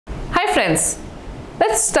friends,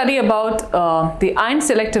 let's study about the ion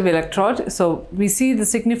selective electrode. So we see the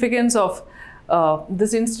significance of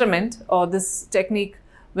this instrument or this technique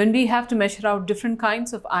when we have to measure out different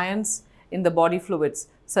kinds of ions in the body fluids,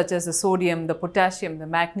 such as the sodium, the potassium, the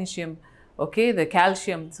magnesium, okay, the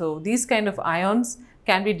calcium. So these kind of ions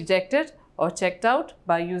can be detected or checked out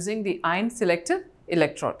by using the ion selective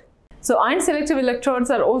electrode. So ion selective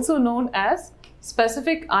electrodes are also known as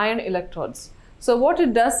specific ion electrodes. So what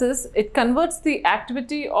it does is it converts the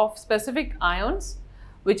activity of specific ions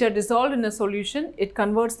which are dissolved in a solution, it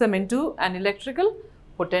converts them into an electrical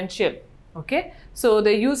potential. Okay, so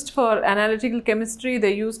they're used for analytical chemistry, they're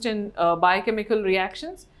used in biochemical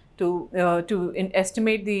reactions to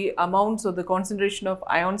estimate the amounts or the concentration of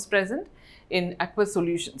ions present in aqueous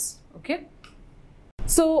solutions. Okay,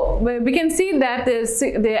 so we can see that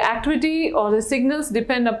the activity or the signals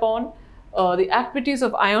depend upon the activities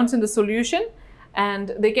of ions in the solution,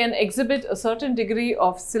 and they can exhibit a certain degree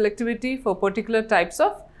of selectivity for particular types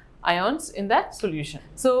of ions in that solution.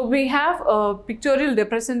 So we have a pictorial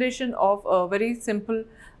representation of a very simple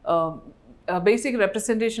basic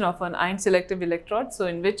representation of an ion selective electrode, so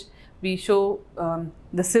in which we show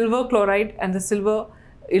the silver chloride and the silver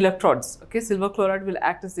electrodes. Okay, silver chloride will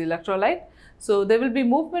act as the electrolyte. So there will be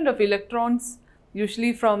movement of electrons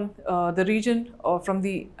usually from the region or from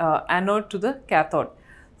the anode to the cathode.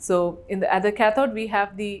 So at the cathode we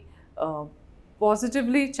have the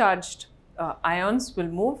positively charged ions will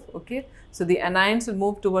move. Okay, so the anions will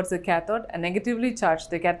move towards the cathode, and negatively charged,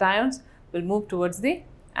 the cations, will move towards the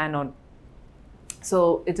anode.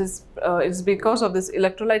 So it is because of this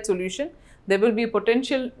electrolyte solution there will be a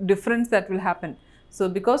potential difference that will happen. So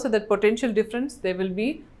because of that potential difference there will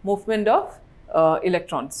be movement of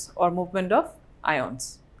electrons or movement of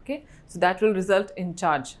ions. Okay, so that will result in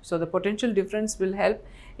charge. So the potential difference will help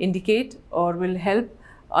indicate or will help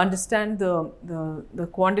understand the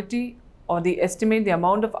quantity or estimate the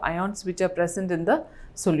amount of ions which are present in the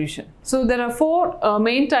solution. So there are four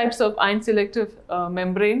main types of ion selective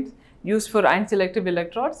membranes used for ion selective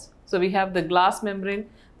electrodes. So we have the glass membrane,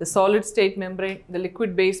 the solid state membrane, the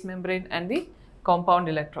liquid base membrane, and the compound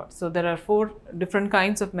electrode. So there are four different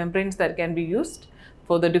kinds of membranes that can be used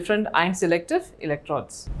for the different ion selective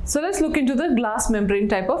electrodes. So let's look into the glass membrane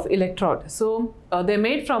type of electrode. So they're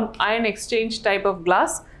made from ion exchange type of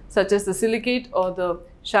glass, such as the silicate or the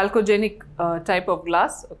chalcogenic type of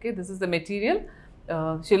glass. Okay, this is the material,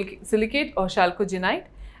 silicate or chalcogenide,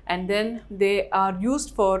 and then they are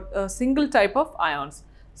used for a single type of ions,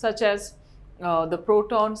 such as the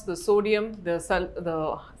protons, the sodium, the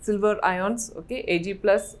silver ions, okay, Ag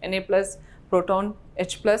plus, Na plus, proton,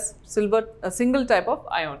 H plus, silver, a single type of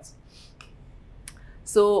ions.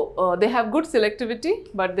 So they have good selectivity,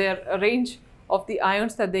 but their range of the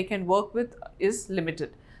ions that they can work with is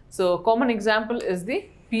limited. So common example is the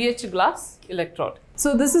pH glass electrode.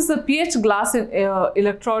 So this is the pH glass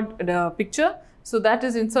electrode picture. So that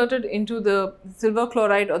is inserted into the silver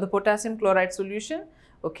chloride or the potassium chloride solution.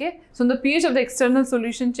 Okay, so when the pH of the external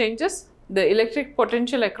solution changes, the electric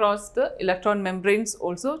potential across the electron membranes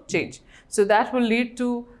also change. So that will lead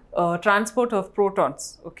to transport of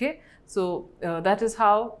protons. Okay, so that is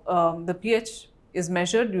how the pH is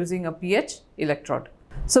measured using a pH electrode.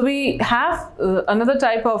 So we have another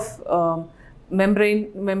type of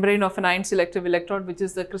membrane of an ion selective electrode, which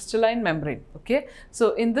is the crystalline membrane. Okay,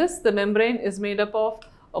 so in this the membrane is made up of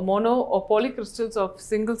a mono or polycrystals of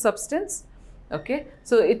single substance. Okay,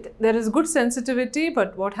 so there is good sensitivity,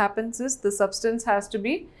 but what happens is the substance has to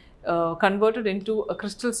be converted into a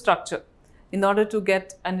crystal structure in order to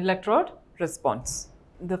get an electrode response.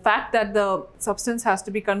 The fact that the substance has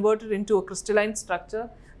to be converted into a crystalline structure,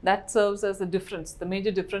 that serves as the difference, the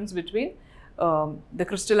major difference between the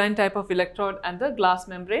crystalline type of electrode and the glass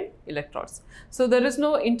membrane electrodes. So there is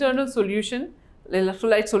no internal solution,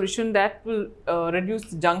 electrolyte solution, that will reduce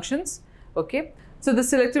the junctions. Okay, so the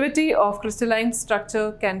selectivity of crystalline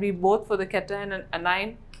structure can be both for the cation and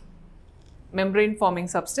anion membrane forming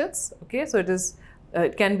substance. Okay, so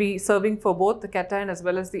it can be serving for both the cation as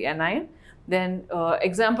well as the anion. Then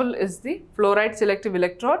example is the fluoride selective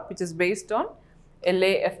electrode, which is based on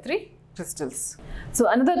LaF3 crystals. So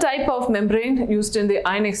another type of membrane used in the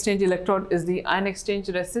ion exchange electrode is the ion exchange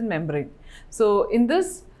resin membrane. So in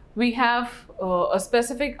this we have a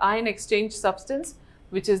specific ion exchange substance,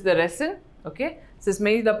 which is the resin. Okay, so it's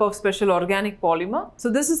made up of special organic polymer. So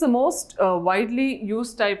this is the most widely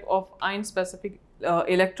used type of ion specific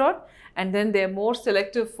electrode, and then they are more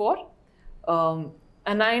selective for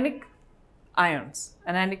anionic ions.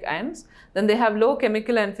 Then they have low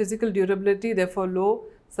chemical and physical durability, therefore low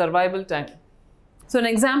survival time. So an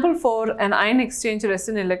example for an ion exchange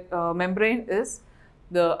resin membrane is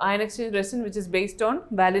the ion exchange resin, which is based on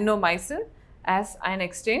valinomycin as ion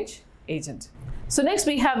exchange agent. So next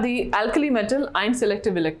we have the alkali metal ion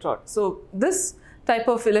selective electrode. So this type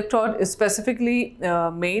of electrode is specifically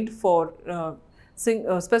made for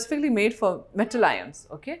metal ions.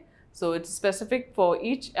 Okay, so it's specific for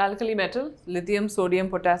each alkali metal: lithium, sodium,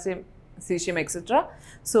 potassium, cesium, etc.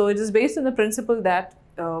 So it is based on the principle that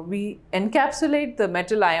we encapsulate the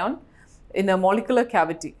metal ion in a molecular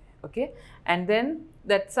cavity. Okay, and then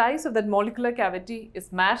that size of that molecular cavity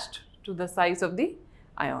is matched to the size of the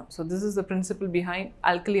ion. So this is the principle behind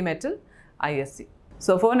alkali metal ISE.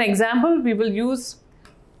 So for an example, we will use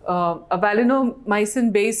a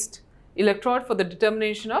valinomycin based electrode for the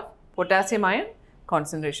determination of potassium ion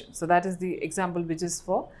concentration. So that is the example which is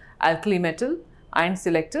for alkali metal ion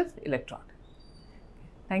selective electrode.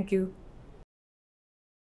 Thank you.